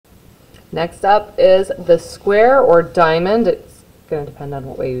Next up is the square or diamond. It's going to depend on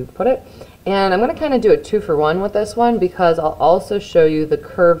what way you put it. And I'm going to kind of do a 2-for-1 with this one because I'll also show you the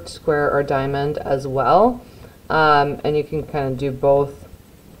curved square or diamond as well. And you can kind of do both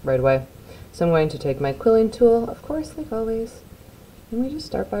right away. So I'm going to take my quilling tool, of course, like always, and we just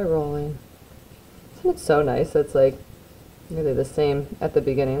start by rolling. Isn't it so nice? It's like really the same at the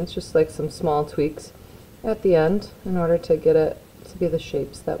beginning. It's just like some small tweaks at the end in order to get it to be the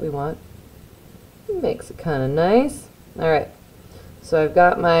shapes that we want. It makes it kind of nice. Alright, so I've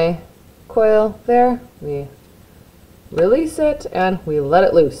got my coil there. We release it and we let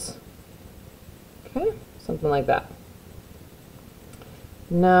it loose. Okay, something like that.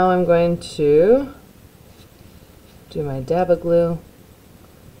 Now I'm going to do my dab of glue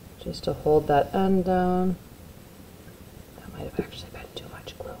just to hold that end down. That might have actually been too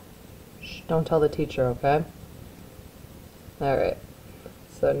much glue. Shh, don't tell the teacher, okay? Alright,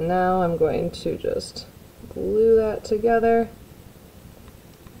 so now I'm going to just glue that together.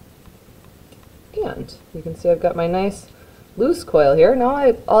 And you can see I've got my nice loose coil here.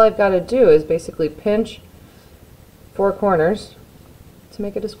 Now all I've got to do is basically pinch 4 corners to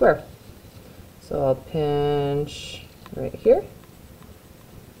make it a square. So I'll pinch right here.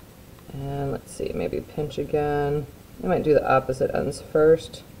 And let's see, maybe pinch again. I might do the opposite ends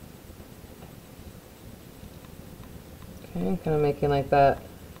first. Okay, kind of making like that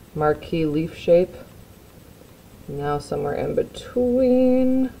marquee leaf shape. Now somewhere in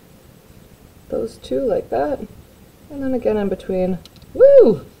between those two, like that. And then again in between.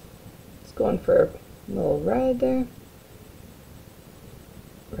 Woo! It's going for a little ride there.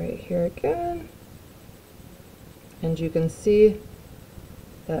 Right here again. And you can see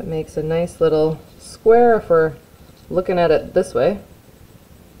that makes a nice little square if we're looking at it this way,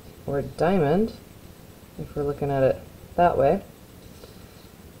 or diamond if we're looking at it that way.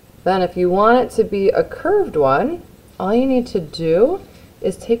 Then if you want it to be a curved one, all you need to do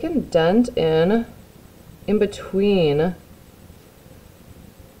is take and dent in between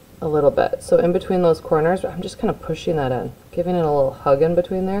a little bit. So in between those corners, I'm just kind of pushing that in, giving it a little hug in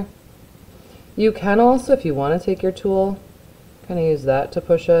between there. You can also, if you want to take your tool, kind of use that to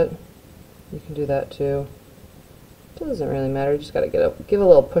push it. You can do that too. It doesn't really matter, you just got to give a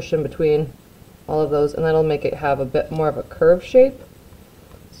little push in between all of those, and that'll make it have a bit more of a curved shape.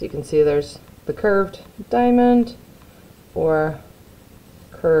 So you can see there's the curved diamond or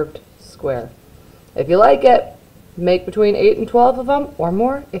curved square. If you like it, make between 8 and 12 of them or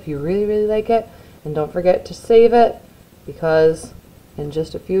more if you really, really like it. And don't forget to save it, because in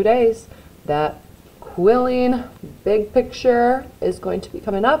just a few days that quilling big picture is going to be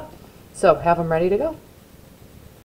coming up. So have them ready to go.